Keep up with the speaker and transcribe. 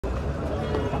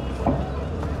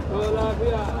Hi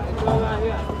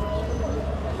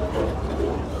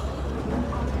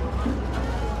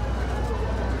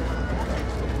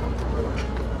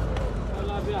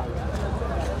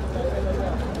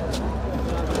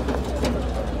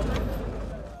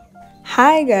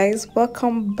guys,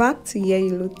 welcome back to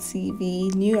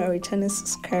YeyiloTV. New and returning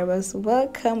subscribers,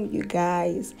 welcome you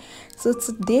guys. So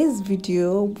today's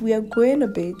video we are going to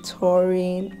be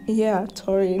touring.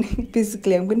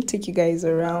 Basically I'm going to take you guys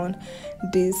around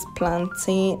this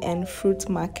plantain and fruit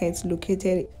market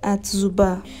located at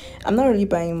Zuba. I'm not really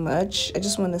buying much, I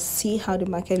just want to see how the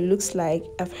market looks like.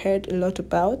 I've heard a lot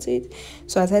about it,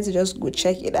 so I decided to just go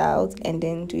check it out and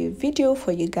then do a video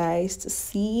for you guys to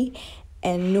see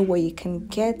and know what you can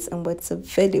get and what's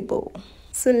available.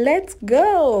 So let's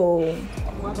go.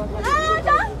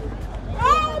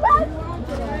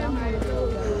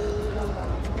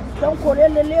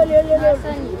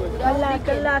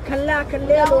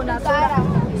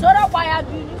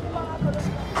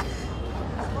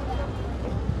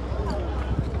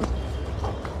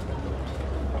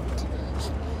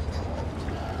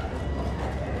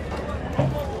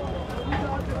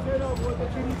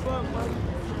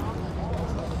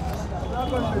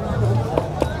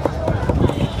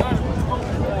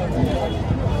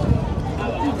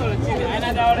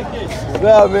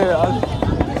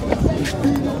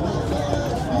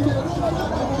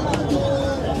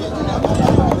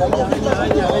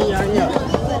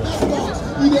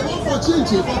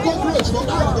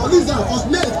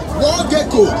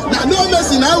 Now no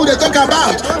medicine now they talk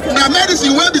about. Now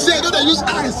medicine where they say you know they use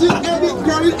eye see any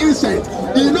crawling insect.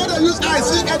 You know they use eye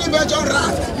see any virtual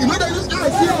rat. You know they use eye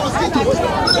see mosquito. You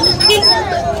know they use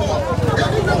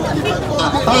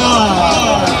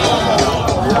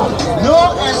no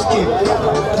escape.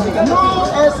 No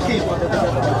escape.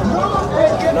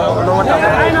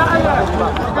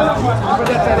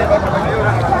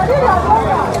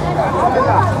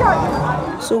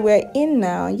 So we're in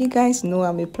now. You guys know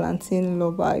I'm a plantain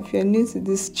lover. If you're new to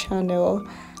this channel,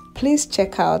 please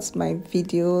check out my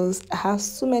videos. I have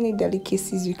so many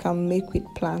delicacies you can make with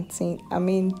plantain. I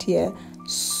mean, there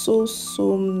so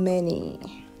many.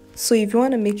 So if you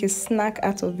want to make a snack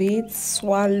out of it,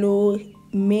 swallow,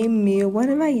 main meal,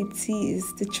 whatever it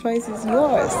is, the choice is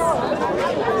yours.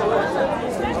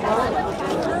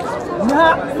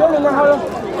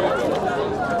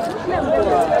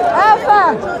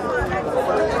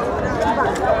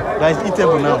 Guys,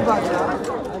 eatable now.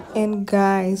 And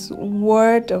guys,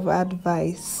 word of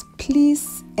advice,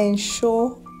 please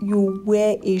ensure you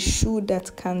wear a shoe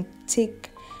that can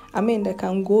that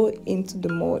can go into the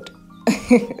mud.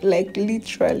 Like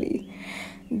literally.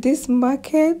 This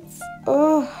market,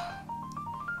 I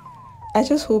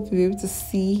just hope you'll be able to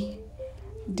see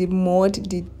the mud,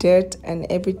 the dirt and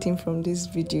everything from this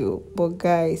video. But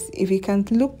guys, if you can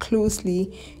look closely,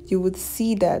 you would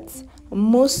see that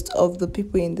most of the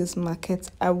people in this market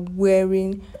are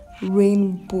wearing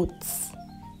rain boots.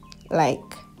 Like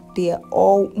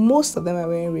most of them are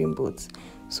wearing rain boots.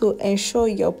 So ensure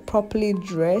you're properly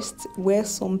dressed. Wear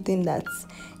something that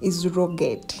is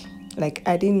rugged. Like,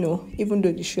 I didn't know, even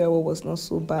though the shoe I wore was not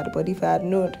so bad, but if I had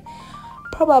known,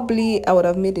 probably I would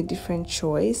have made a different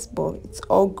choice. But it's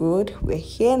all good. We're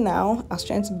here now. I was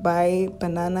trying to buy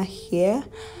banana here,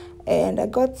 and I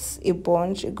got a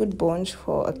good bunch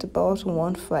for about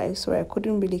 1.5, so I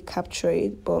couldn't really capture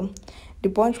it, but the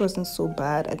bunch wasn't so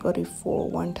bad. I got it for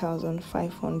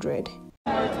 1,500.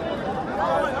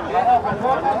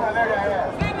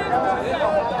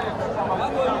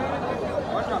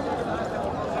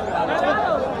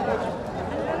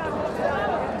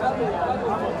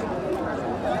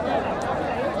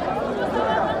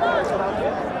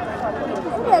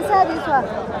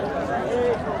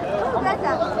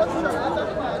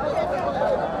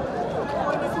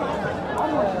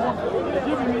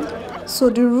 So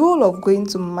the rule of going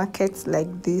to markets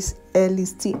like this early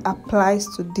still applies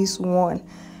to this one.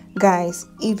 Guys,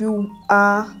 if you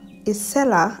are a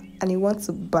seller and you want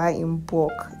to buy in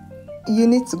bulk, you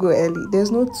need to go early. There's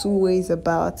no two ways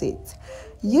about it.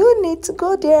 You need to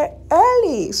go there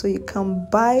early so you can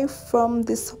buy from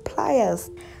the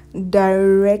suppliers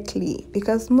directly,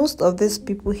 because most of these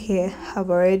people here have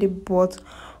already bought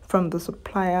from the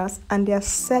suppliers and they are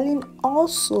selling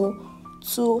also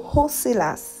to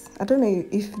wholesalers. I don't know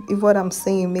if what I'm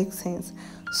saying makes sense.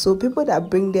 So people that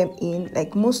bring them in,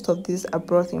 like most of these are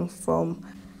brought in from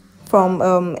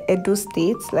Edo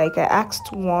State. Like I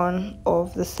asked one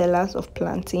of the sellers of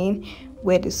plantain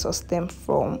where they source them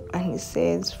from, and he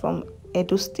says from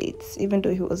Edo State, even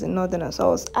though he was a northerner. So I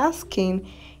was asking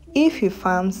if he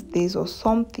farms this or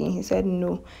something. He said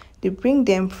no, They bring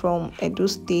them from Edo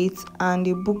State and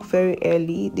they book very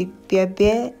early. They are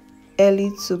there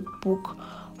early to book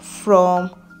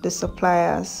from the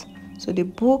suppliers. So they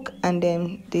book and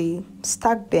then they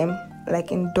stack them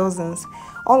like in dozens.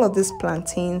 All of these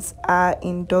plantains are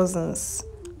in dozens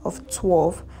of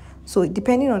 12. So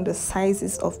depending on the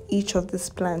sizes of each of this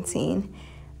plantain,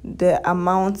 the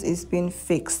amount is being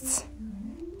fixed.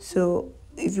 So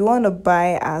if you want to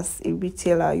buy as a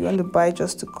retailer, you want to buy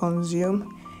just to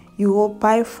consume, you will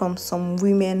buy from some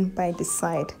women by the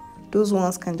side. Those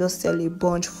ones can just sell a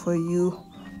bunch for you.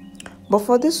 But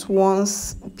for these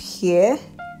ones here,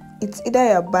 it's either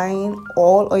you're buying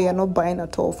all or you're not buying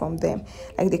at all from them.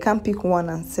 Like they can't pick one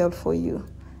and sell for you.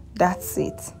 That's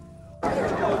it. Can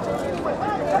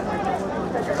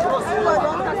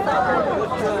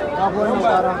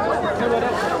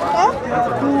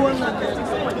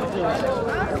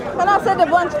I say the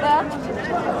bunch there?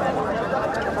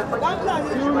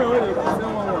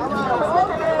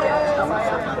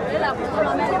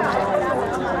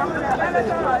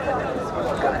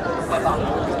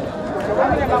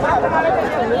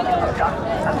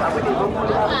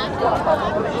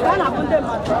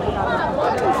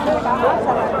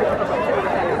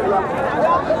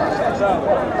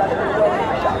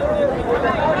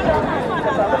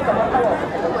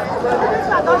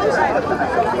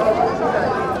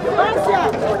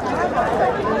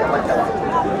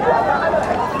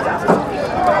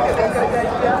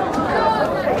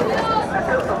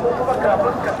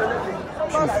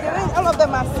 All of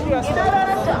them are serious.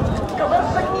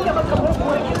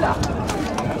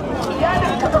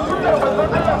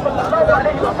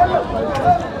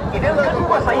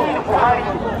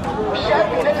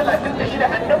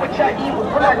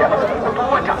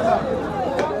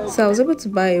 So I was able to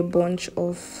buy a bunch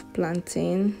of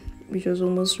plantain, which was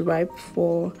almost ripe,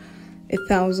 for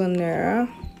 1,000 naira.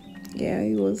 Yeah,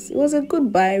 it was a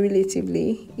good buy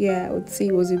relatively. Yeah, I would say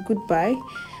it was a good buy.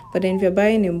 But then if you're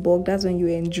buying in bulk, that's when you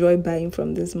enjoy buying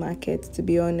from this market, to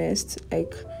be honest.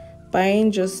 Like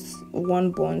buying just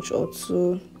one bunch or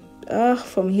two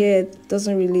from here, it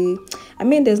doesn't really, I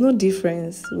mean, there's no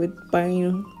difference with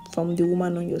buying from the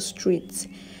woman on your street.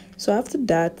 So after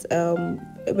that, I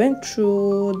went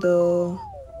through the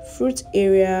fruit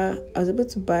area. I was able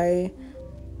to buy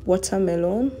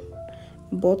watermelon,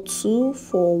 bought 2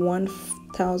 for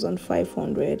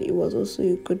 1,500. It was also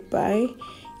a good buy.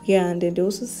 Yeah, and then they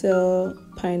also sell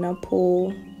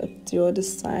pineapple at the other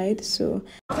side. So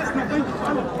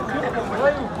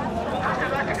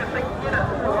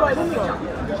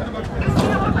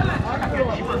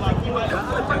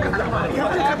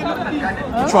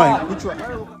Which one?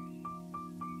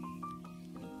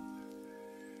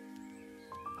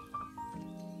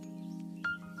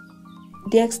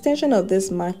 the extension of this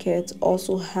market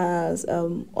also has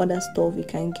other stuff you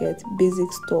can get, basic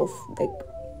stuff like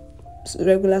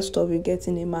regular stuff you get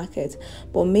in a market,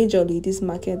 but majorly this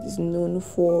market is known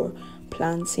for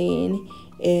plantain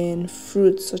and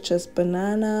fruits such as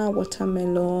banana,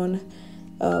 watermelon,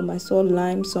 I saw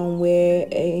lime somewhere,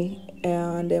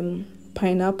 and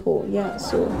pineapple. Yeah,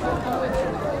 so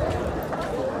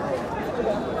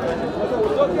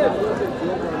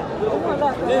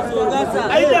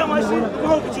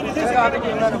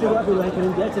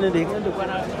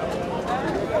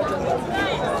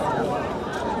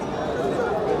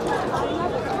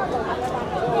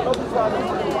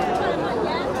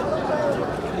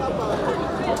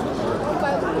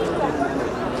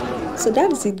So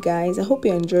that's it, guys. I hope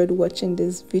you enjoyed watching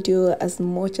this video as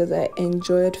much as I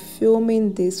enjoyed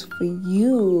filming this for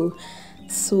you.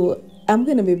 So I'm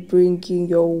gonna be bringing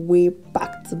your way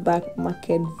back-to-back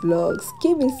market vlogs.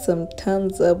 Give me some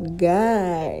thumbs up,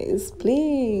 guys.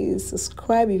 Please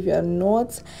subscribe if you're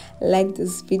not, like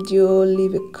this video,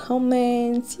 leave a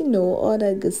comment, all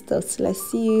that good stuff. Till I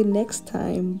see you next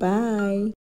time. Bye.